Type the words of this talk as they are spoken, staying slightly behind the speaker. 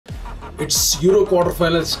It's Euro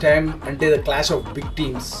quarterfinals time and the clash of big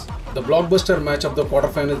teams. The blockbuster match of the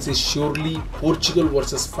quarterfinals is surely Portugal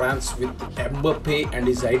versus France with Mbappe and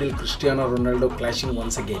his idol Cristiano Ronaldo clashing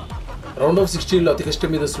once again. Round of 16 లో అతి కష్టం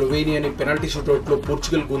మీద స్లోవేనియాని penalty shootout లో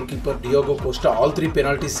Portugal goal keeper Diogo Costa all 3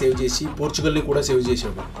 penalties save చేసి Portugal ని కూడా save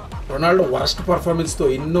చేశాడు. Ronaldo worst performance తో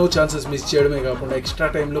ఎన్నో ఛాన్సెస్ మిస్ చేయడమే కాకుండా ఎక్స్ట్రా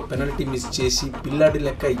టైంలో పెనాల్టీ మిస్ చేసి పిల్లాడి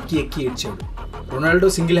లెక్క ఎక్కి ఏడ్చాడు. రొనాల్డో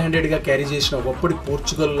సింగిల్ హ్యాండెడ్ గా క్యారీ చేసిన ఒకప్పటి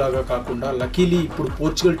పోర్చుగల్ లాగా కాకుండా లకీలీ ఇప్పుడు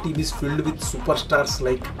Portugal team is filled with super stars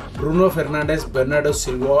like Bruno Fernandes, Bernardo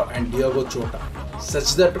Silva and Diogo చోటా.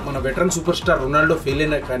 సచ్ దట్ మన veteran super star Ronaldo fail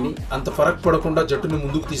అయినా కానీ అంత ఫరక్ పడకుండా జట్టుని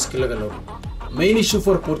ముందుకు తీసుకెళ్లగలరు. Main issue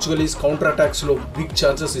for Portugal is counter attacks లో బిగ్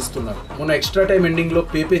ఛాన్సెస్ ఇస్తున్నారు. మొన్న ఎక్స్ట్రా టైం ఎండింగ్ లో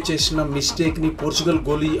పేపే చేసిన మిస్టేక్ ని పోర్చుగల్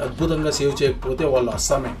గోలీ అద్భుతంగా సేవ్ చేయకపోతే వాళ్ళు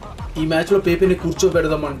అస్సామే. ఈ మ్యాచ్ లో పేపేని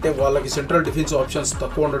కూర్చోబెడదామంటే వాళ్ళకి సెంట్రల్ డిఫెన్స్ ఆప్షన్స్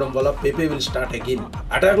తక్కువ ఉండడం వల్ల Pepe will start again.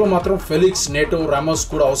 Attack లో మాత్రం ఫెలిక్స్, నేటో, రామోస్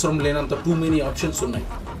కూడా అవసరం లేనంత టూ మెనీ ఆప్షన్స్ ఉన్నాయి.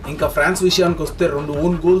 ఇంకా ఫ్రాన్స్ విషయానికి వస్తే 2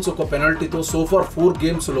 ఓన్ గోల్స్, ఒక పెనాల్టీతో సోఫార్ 4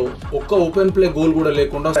 గేమ్స్ లో ఒక్క ఓపెన్ ప్లే గోల్ కూడా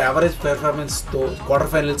లేకుండా యావరేజ్ పెర్ఫార్మెన్స్ తో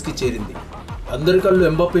క్వార్టర్ ఫైనల్స్ కి చేరింది. అందరి కళ్ళు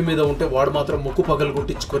ఎంబాపే మీద ఉంటే వాడు మాత్రం ముక్కు పగలు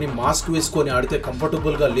కొట్టించుకొని మాస్క్ వేసుకొని ఆడితే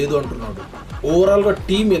కంఫర్టబుల్ గా లేదు అంటున్నాడు. ఓవరాల్ గా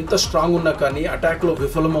టీం ఎంత స్ట్రాంగ్ ఉన్నా కానీ అటాక్ లో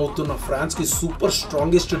విఫలం అవుతున్న ఫ్రాన్స్ కి సూపర్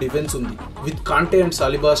స్ట్రాంగెస్ట్ డిఫెన్స్ ఉంది with Kaante and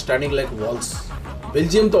సాలిబా standing like walls.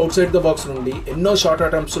 బెల్జియంతో out side the box నుండి ఎన్నో షార్ట్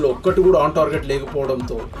అటెంప్ట్స్ లో ఒక్కటి కూడా ఆన్ టార్గెట్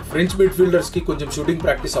లేకపోవడంతో ఫ్రెంచ్ మిడ్ఫీల్డర్స్ కి కొంచెం షూటింగ్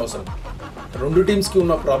ప్రాక్టీస్ అవసరం. రెండు టీమ్స్ కి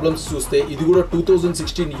ఉన్న ప్రాబ్లమ్స్ చూస్తే ఇది కూడా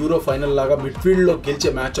 2016 యూరో ఫైనల్ లాగా మిడ్ఫీల్డ్ లో గెలిచే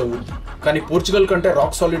మ్యాచ్ అవుతుంది. కానీ పోర్చుగల్ కంటే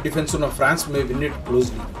రాక్ సాలిడ్ డిఫెన్స్ ఉన్న France may win it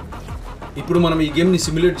closely. ఇప్పుడు మనం ఈ గేమ్ ని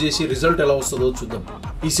సిమ్యులేట్ చేసి రిజల్ట్ ఎలా వస్తుందో చూద్దాం.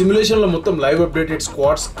 ఈ సిమ్యులేషన్ లో మొత్తం live updated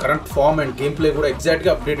squads, current form and game play కూడా ఎగ్జాక్ట్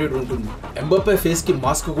గా అప్డేటెడ్ ఉంటుంది. ఎంబాపే ఫేస్ కి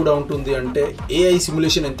మాస్క్ కూడా ఉంటుంది అంటే ఏఐ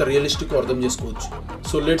సిమ్యులేషన్ ఎంత రియలిస్టిక్ అర్థం చేసుకోవచ్చు.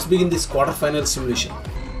 So let's begin this quarter final simulation.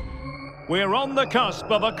 We're on the cusp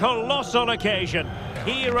of a colossal occasion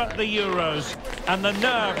here at the Euros, and the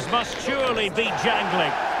nerves must surely be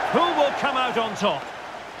jangling. Who will come out on top?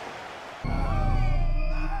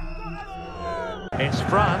 It's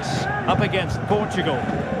France up against Portugal.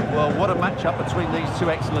 Well, what a match-up between these two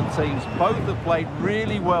excellent teams. Both have played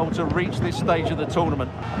really well to reach this stage of the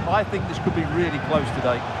tournament. I think this could be really close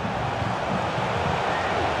today.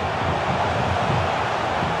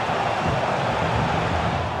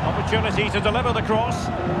 Opportunity to deliver the cross.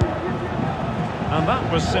 And that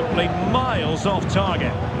was simply miles off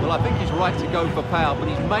target. Well, I think he's right to go for power, but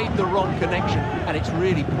he's made the wrong connection, and it's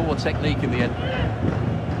really poor technique in the end.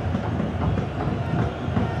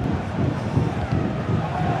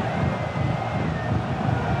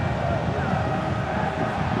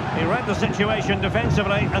 He read the situation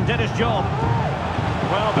defensively and did his job.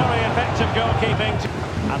 Well, very effective goalkeeping.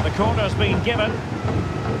 And the corner's been given.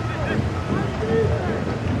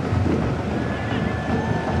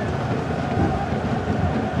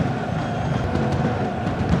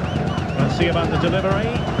 Let's see about the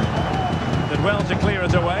delivery. Did well to clear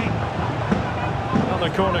it away.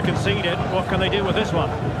 Another corner conceded. What can they do with this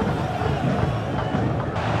one?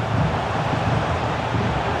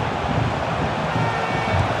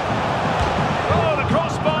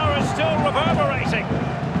 Reverberating.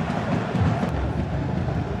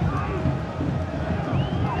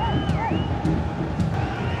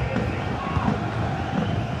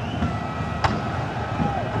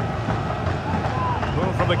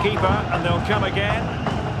 Ball from the keeper, and they'll come again.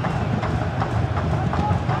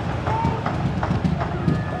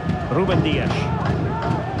 Ruben Dias.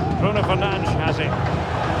 Bruno Fernandes has it.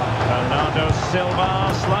 Bernardo Silva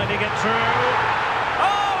sliding it through.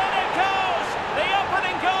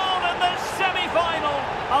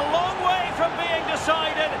 A long way from being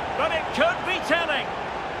decided, but it could be telling.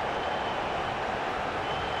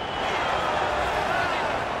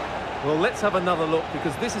 Well, let's have another look,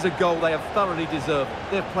 because this is a goal they have thoroughly deserved.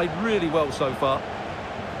 They've played really well so far.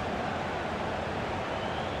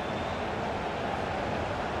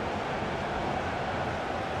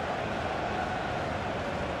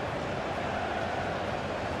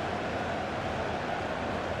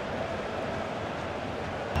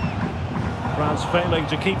 France failing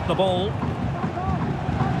to keep the ball.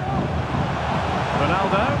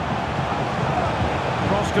 Ronaldo.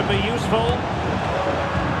 Cross could be useful.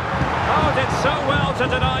 Oh, did so well to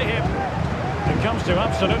deny him. It comes to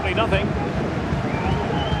absolutely nothing.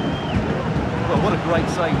 Well, what a great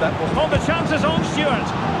save that was. Oh, the chance is on, Stuart.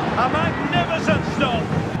 A magnificent stop.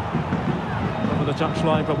 Over the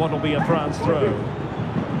touchline for what will be a France throw.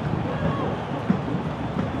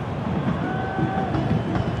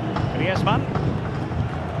 Griezmann.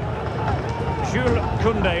 Jules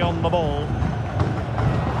Koundé on the ball.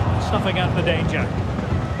 Snuffing out the danger.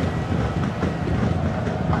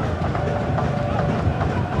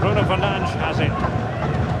 Bruno Fernandes has it.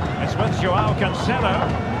 It's with Joao Cancelo.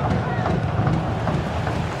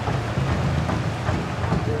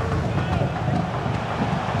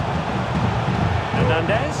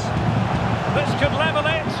 Hernandez. This could level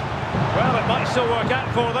it. Well, it might still work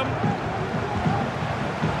out for them.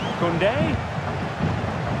 Koundé.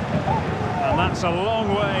 And that's a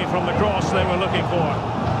long way from the cross they were looking for.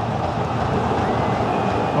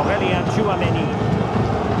 Aurélien Tchouaméni.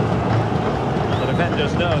 The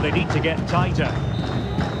defenders know they need to get tighter.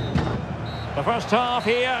 The first half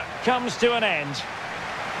here comes to an end.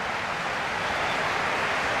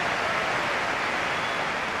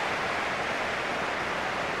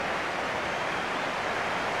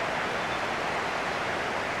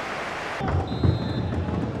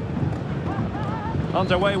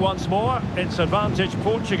 Underway once more. It's advantage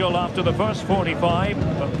Portugal after the first 45,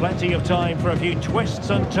 but plenty of time for a few twists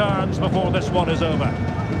and turns before this one is over.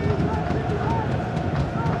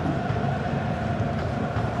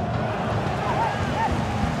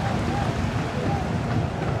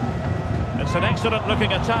 It's an excellent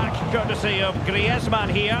looking attack, courtesy of Griezmann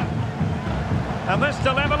here. And this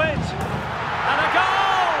to level it. And a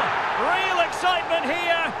goal! Real excitement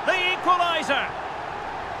here, the equaliser.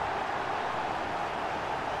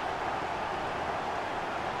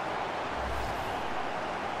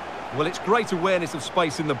 Well, it's great awareness of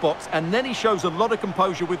space in the box, and then he shows a lot of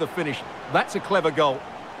composure with the finish. That's a clever goal.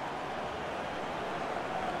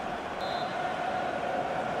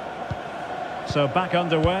 So back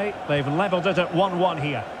underway, they've levelled it at 1-1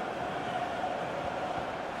 here.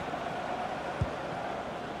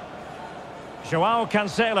 Joao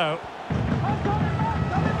Cancelo.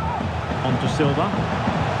 On to Silva.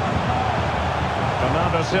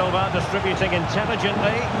 Ronaldo Silva distributing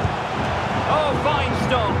intelligently. Oh, fine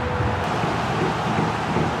stop.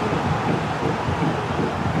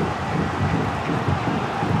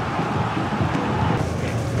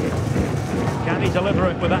 Can he deliver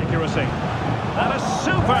it with accuracy? And a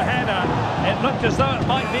super header. It looked as though it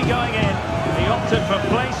might be going in. He opted for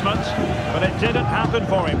placement, but it didn't happen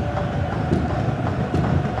for him.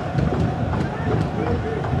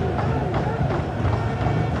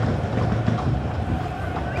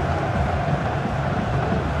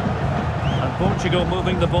 And Portugal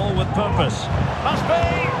moving the ball with purpose. Must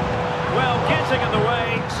be! Well, getting in the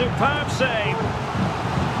way. Superb save.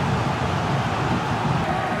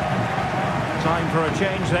 Time for a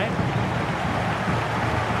change then.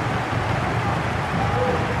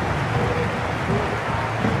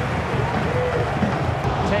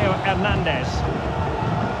 Hernandez.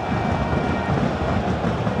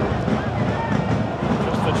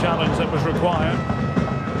 Just the challenge that was required.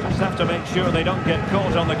 Just have to make sure they don't get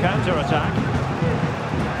caught on the counter-attack.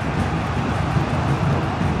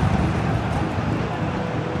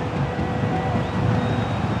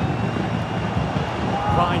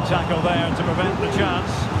 Fine tackle there to prevent the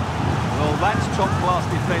chance. Well, that's top-class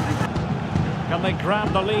defending. Can they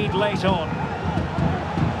grab the lead late on?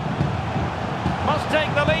 Must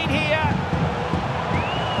take the lead here.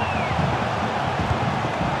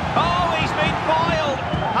 Oh, he's been foiled.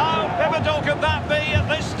 How pivotal could that be at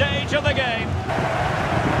this stage of the game?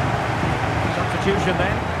 Substitution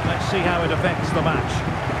then. Let's see how it affects the match.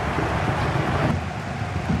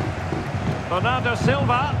 Bernardo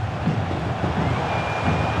Silva.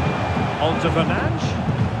 On to Fernandes.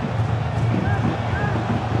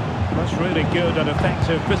 That's really good and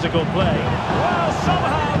effective physical play. Well,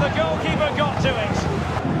 somehow the goalkeeper got to it.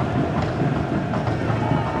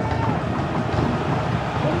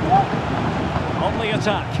 On the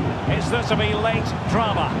attack. Is there to be late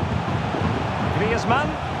drama? Griezmann.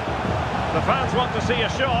 The fans want to see a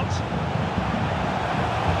shot.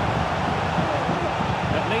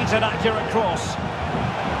 It needs an accurate cross.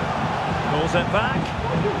 Pulls it back.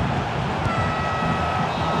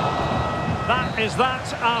 That is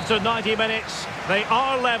that after 90 minutes. They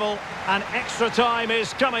are level and extra time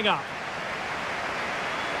is coming up.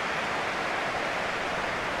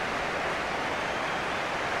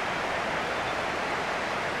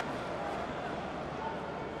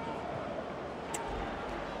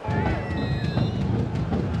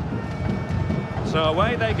 So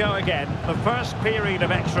away they go again, the first period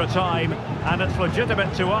of extra time, and it's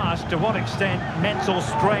legitimate to ask to what extent mental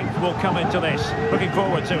strength will come into this. Looking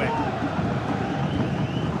forward to it.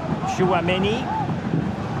 Tchouaméni.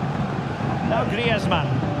 Now Griezmann.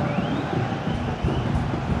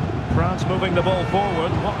 France moving the ball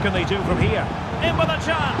forward. What can they do from here? In with a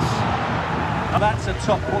chance! That's a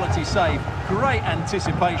top quality save. Great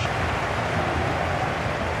anticipation.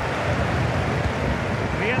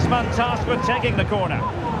 Griezmann tasked with taking the corner.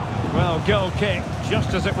 Well, goal kick,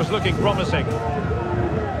 just as it was looking promising.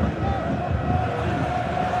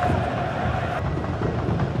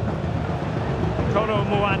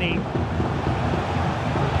 Muani.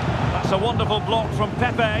 That's a wonderful block from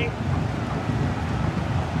Pepe.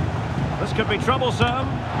 This could be troublesome.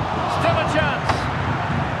 Still a chance.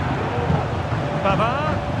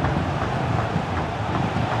 Pavard.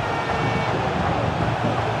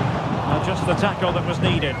 Just the tackle that was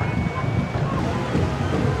needed.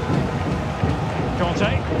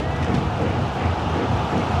 Conte.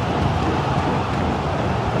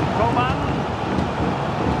 Coman.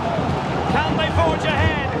 Can they forge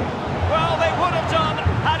ahead? Well, they would have done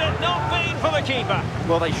had it not been for the keeper.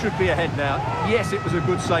 Well, they should be ahead now. Yes, it was a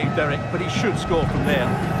good save, Derek, but he should score from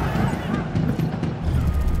there.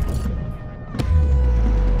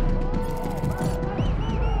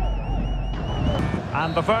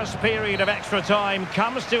 And the first period of extra time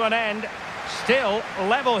comes to an end. Still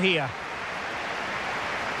level here.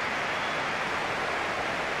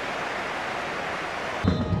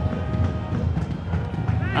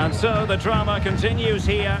 And so the drama continues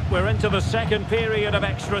here. We're into the second period of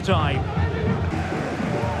extra time.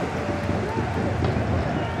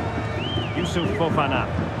 Youssouf Fofana.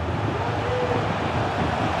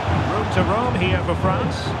 Room to roam here for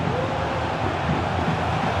France.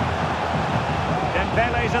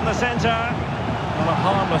 Dembele's in the centre. Well, a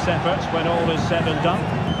harmless effort when all is said and done.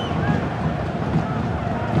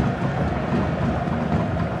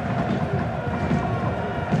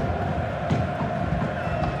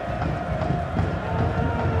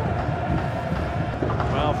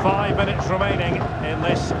 Well, 5 minutes remaining in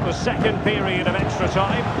this, the second period of extra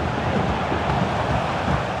time.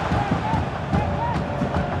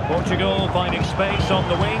 Portugal finding space on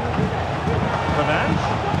the wing.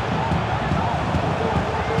 Fernandes.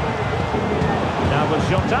 Now with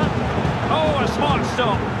Jota. Oh, a smart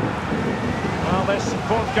stop. Well, this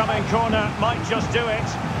forthcoming corner might just do it.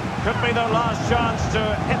 Could be their last chance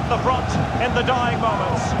to hit the front in the dying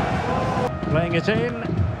moments. Playing it in.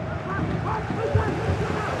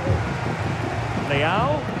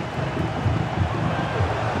 Leao.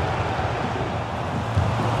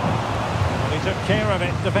 Well, he took care of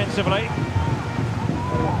it defensively.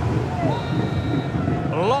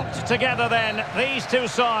 Locked together then, these two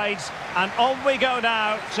sides, and on we go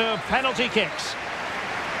now to penalty kicks.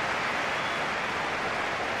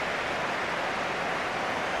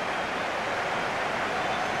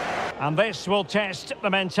 And this will test the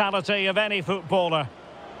mentality of any footballer.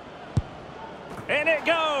 In it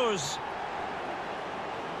goes!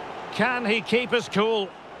 Can he keep his cool?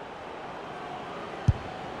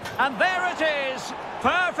 And there it is,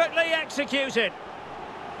 perfectly executed.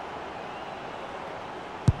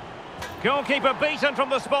 Goalkeeper beaten from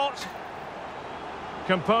the spot.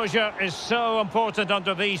 Composure is so important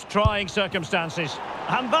under these trying circumstances.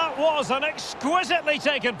 And that was an exquisitely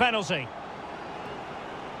taken penalty.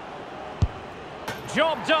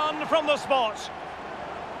 Job done from the spot.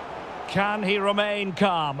 Can he remain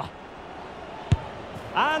calm?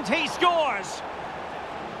 And he scores!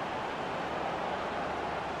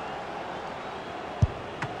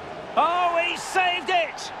 Oh, he saved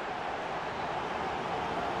it!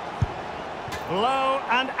 Low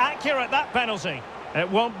and accurate, that penalty. It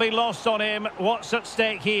won't be lost on him what's at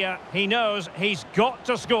stake here. He knows he's got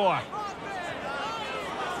to score.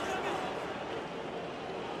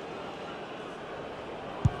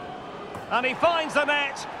 And he finds the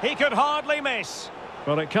net. He could hardly miss.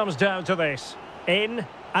 Well, it comes down to this. In,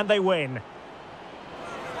 and they win.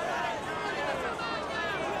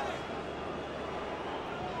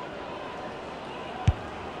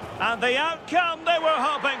 And the outcome they were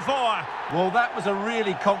hoping for. Well, that was a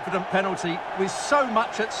really confident penalty with so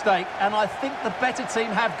much at stake, and I think the better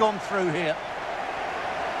team have gone through here.